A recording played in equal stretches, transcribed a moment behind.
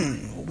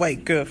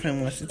white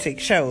girlfriend wants to take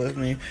a shower with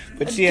me,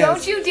 but she Don't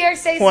has you dare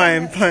say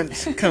Hawaiian something.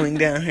 punch coming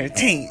down her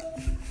taint.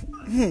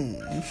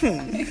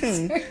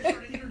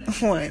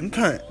 Hawaiian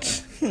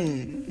punch.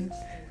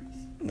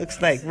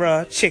 Looks like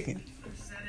raw chicken.